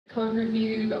Code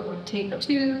review, take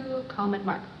 2, comment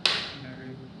mark.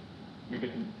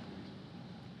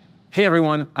 Hey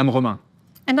everyone, I'm Romain.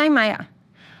 And I'm Maja.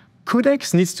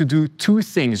 Codex needs to do two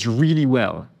things really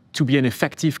well to be an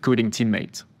effective coding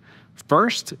teammate.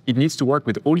 First, it needs to work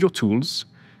with all your tools.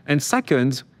 And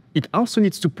second, it also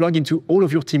needs to plug into all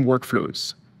of your team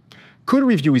workflows. Code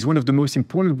review is one of the most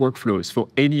important workflows for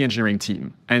any engineering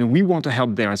team, and we want to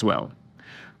help there as well.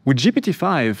 With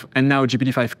GPT-5 and now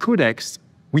GPT-5 Codex,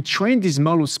 we trained these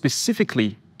models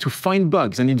specifically to find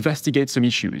bugs and investigate some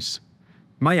issues.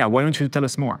 Maja, why don't you tell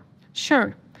us more?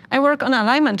 Sure. I work on an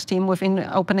alignment team within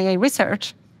OpenAI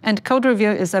Research, and code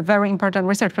review is a very important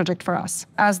research project for us.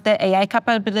 As the AI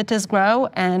capabilities grow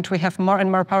and we have more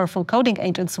and more powerful coding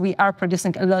agents, we are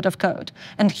producing a lot of code,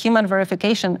 and human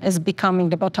verification is becoming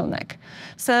the bottleneck.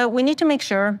 So we need to make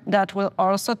sure that we're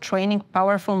also training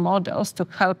powerful models to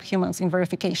help humans in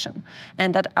verification,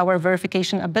 and that our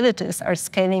verification abilities are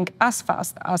scaling as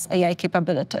fast as AI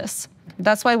capabilities.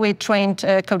 That's why we trained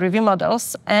code review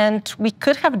models, and we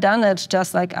could have done it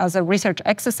just like as a research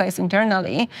exercise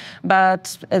internally,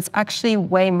 but it's actually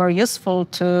way more useful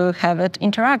to have it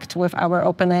interact with our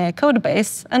OpenAI code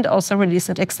base and also release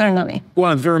it externally.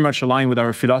 Well, very much aligned with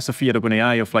our philosophy at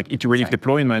OpenAI of like iterative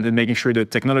deployment and making sure the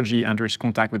technology enters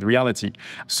contact with reality.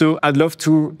 So I'd love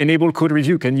to enable code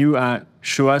review. Can you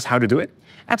show us how to do it?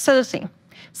 Absolutely.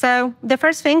 So the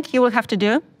first thing you will have to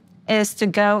do is to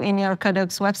go in your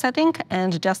Codex web setting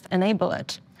and just enable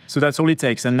it. So that's all it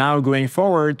takes. And now going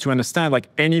forward, to understand, like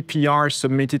any PR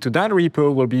submitted to that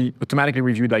repo will be automatically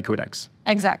reviewed by Codex.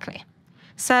 Exactly.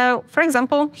 So for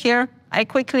example, here, I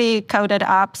quickly coded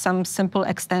up some simple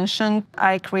extension.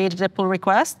 I created a pull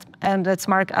request, and it's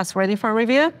marked as ready for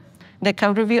review. The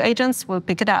code review agents will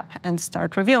pick it up and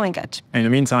start reviewing it. And in the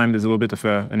meantime, there's a little bit of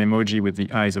an emoji with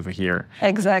the eyes over here.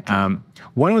 Exactly.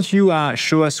 Why don't you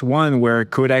show us one where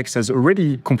Codex has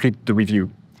already completed the review?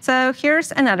 So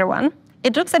here's another one.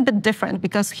 It looks a bit different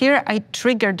because here I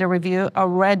triggered the review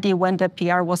already when the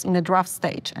PR was in the draft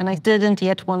stage, and I didn't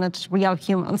yet want real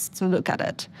humans to look at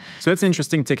it. So that's an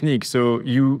interesting technique. So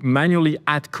you manually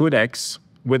add Codex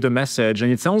with the message,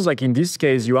 and it sounds like in this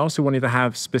case, you also wanted to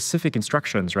have specific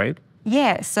instructions, right?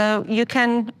 Yeah, so you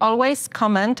can always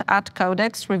comment at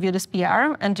Codex, review this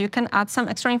PR, and you can add some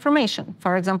extra information.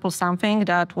 For example, something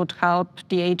that would help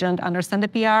the agent understand the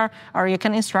PR, or you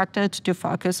can instruct it to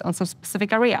focus on some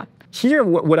specific area. Here,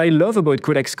 what I love about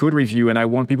Codex Code Review, and I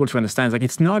want people to understand, is like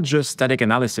it's not just static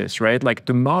analysis, right? Like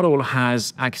the model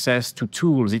has access to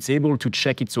tools. It's able to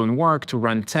check its own work, to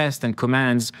run tests and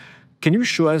commands. Can you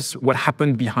show us what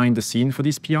happened behind the scene for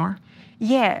this PR?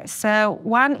 Yeah, so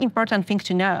one important thing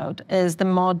to note is the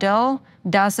model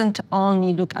doesn't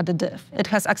only look at the diff. It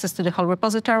has access to the whole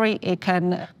repository. It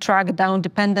can track down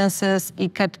dependencies.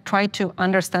 It can try to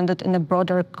understand it in a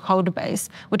broader code base,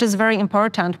 which is very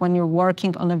important when you're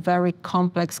working on a very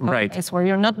complex code base where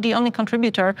you're not the only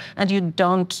contributor and you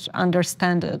don't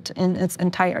understand it in its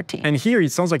entirety. And here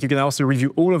it sounds like you can also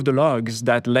review all of the logs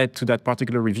that led to that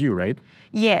particular review, right?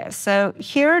 Yeah, so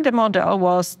here the model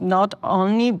was not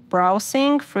only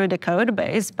browsing through the code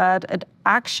base, but it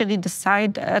actually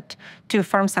decided to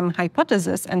form some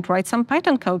hypothesis and write some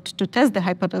Python code to test the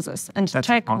hypothesis and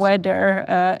check whether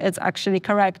it's actually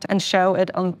correct and show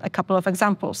it on a couple of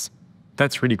examples.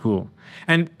 That's really cool.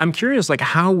 And I'm curious, like,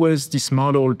 how was this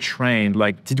model trained?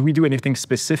 Like, did we do anything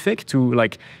specific to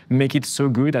like make it so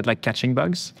good at like catching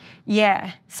bugs?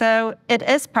 Yeah, so it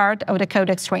is part of the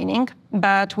Codex training,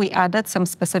 but we added some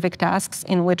specific tasks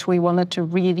in which we wanted to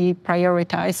really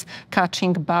prioritize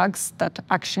catching bugs that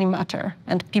actually matter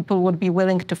and people would be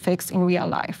willing to fix in real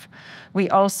life. We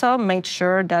also made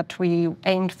sure that we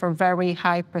aimed for very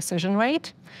high precision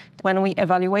rate. When we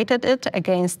evaluated it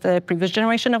against the previous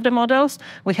generation of the models,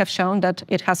 we have shown that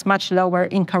it has much lower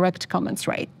incorrect comments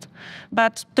rate.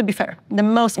 But to be fair, the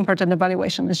most important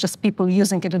evaluation is just people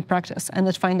using it in practice and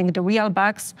it finding the real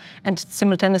bugs and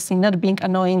simultaneously not being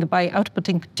annoying by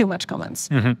outputting too much comments.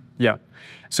 Yeah.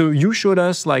 So you showed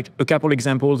us like a couple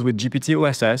examples with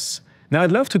GPT-OSS. Now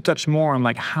I'd love to touch more on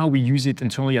like how we use it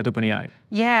internally at OpenAI.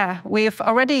 Yeah, we've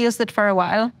already used it for a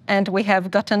while, and we have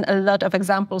gotten a lot of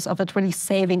examples of it really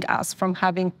saving us from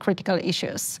having critical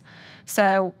issues.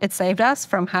 So it saved us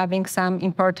from having some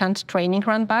important training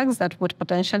run bugs that would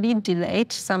potentially delay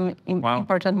some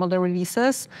important model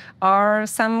releases, or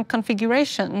some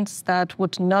configurations that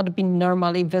would not be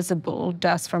normally visible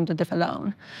just from the diff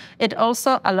alone. It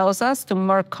also allows us to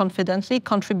more confidently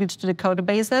contribute to the code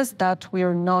bases that we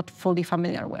are not fully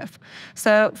familiar with.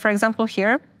 So for example,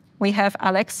 here we have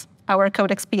Alex. our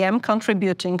Codex PM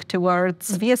contributing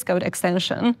towards VS Code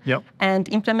extension and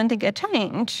implementing a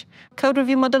change, code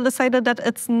review model decided that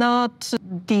it's not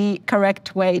the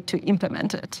correct way to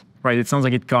implement it. Right, it sounds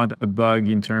like it caught a bug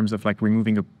in terms of like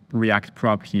removing a React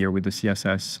prop here with the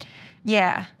CSS.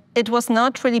 Yeah. It was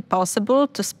not really possible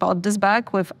to spot this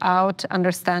bug without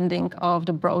understanding of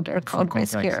the broader code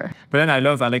base here. But then I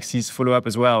love Alex's follow-up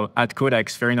as well. At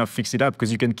Codex, fair enough, fix it up,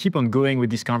 because you can keep on going with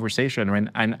this conversation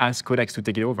and ask Codex to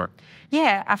take it over.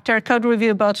 Yeah, after a code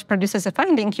review bot produces a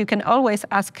finding, you can always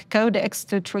ask Codex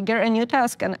to trigger a new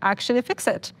task and actually fix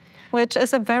it, which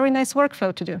is a very nice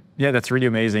workflow to do. Yeah, that's really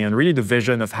amazing. And really the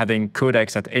vision of having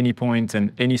Codex at any point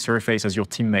and any surface as your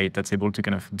teammate that's able to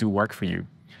kind of do work for you.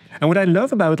 And what I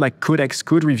love about like Codex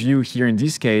code review here in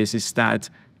this case is that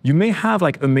you may have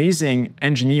like amazing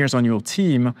engineers on your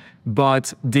team,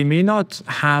 but they may not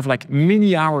have like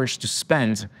many hours to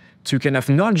spend to kind of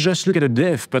not just look at a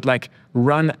diff, but like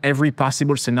run every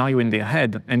possible scenario in their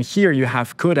head. And here you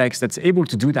have Codex that's able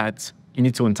to do that in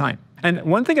its own time. And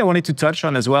one thing I wanted to touch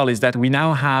on as well is that we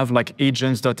now have like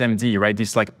AGENTS.md, right?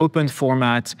 This like open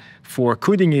format for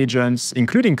coding agents,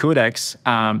 including Codex,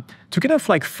 to kind of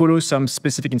like follow some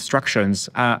specific instructions.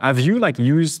 Have you like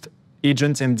used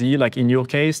AGENTS.md, like in your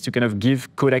case, to kind of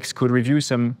give Codex code review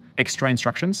some extra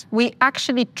instructions? We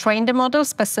actually trained the model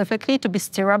specifically to be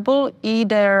steerable,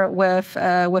 either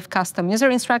with custom user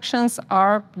instructions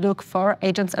or look for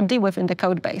AGENTS.md within the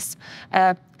code base.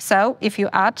 So if you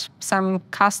add some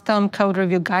custom code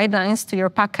review guidelines to your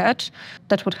package,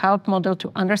 that would help model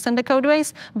to understand the code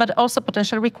base, but also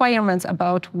potential requirements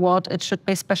about what it should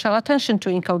pay special attention to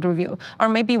in code review, or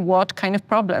maybe what kind of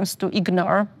problems to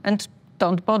ignore and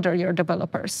don't bother your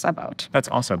developers about. That's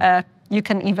awesome. You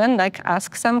can even like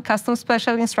ask some custom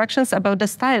special instructions about the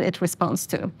style it responds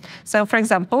to. So for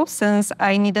example, since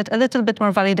I needed a little bit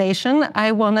more validation,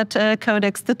 I wanted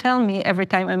Codex to tell me every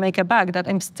time I make a bug that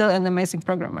I'm still an amazing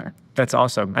programmer. That's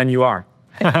awesome, and you are.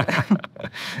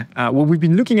 What we've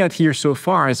been looking at here so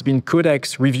far has been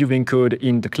Codex reviewing code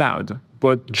in the cloud.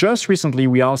 But just recently,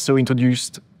 we also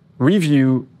introduced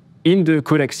review in the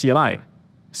Codex CLI.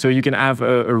 So you can have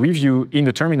a review in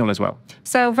the terminal as well.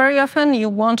 So very often you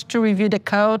want to review the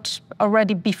code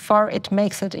already before it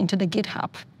makes it into the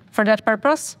GitHub. For that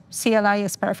purpose, CLI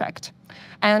is perfect.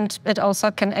 And it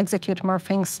also can execute more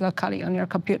things locally on your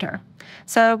computer.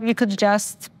 So you could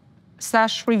just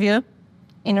 /review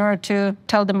in order to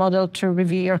tell the model to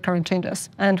review your current changes.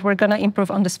 And we're going to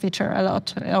improve on this feature a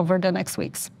lot over the next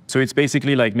weeks. So it's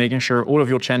basically like making sure all of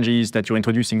your changes that you're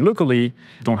introducing locally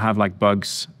don't have like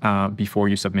bugs before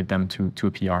you submit them to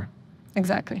a PR.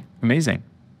 Exactly. Amazing.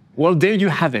 Well, there you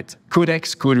have it,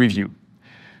 Codex Code Review.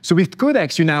 So with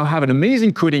Codex, you now have an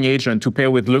amazing coding agent to pair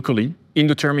with locally in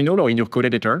the terminal or in your code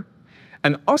editor,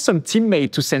 an awesome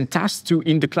teammate to send tasks to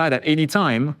in the cloud at any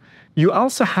time. You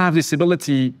also have this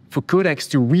ability for Codex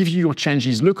to review your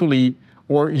changes locally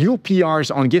or your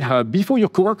PRs on GitHub before your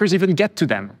coworkers even get to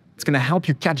them. It's going to help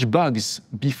you catch bugs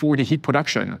before they hit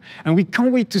production. And we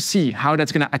can't wait to see how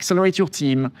that's going to accelerate your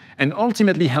team and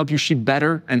ultimately help you ship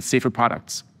better and safer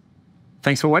products.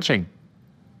 Thanks for watching.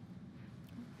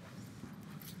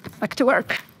 Back to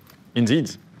work.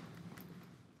 Indeed.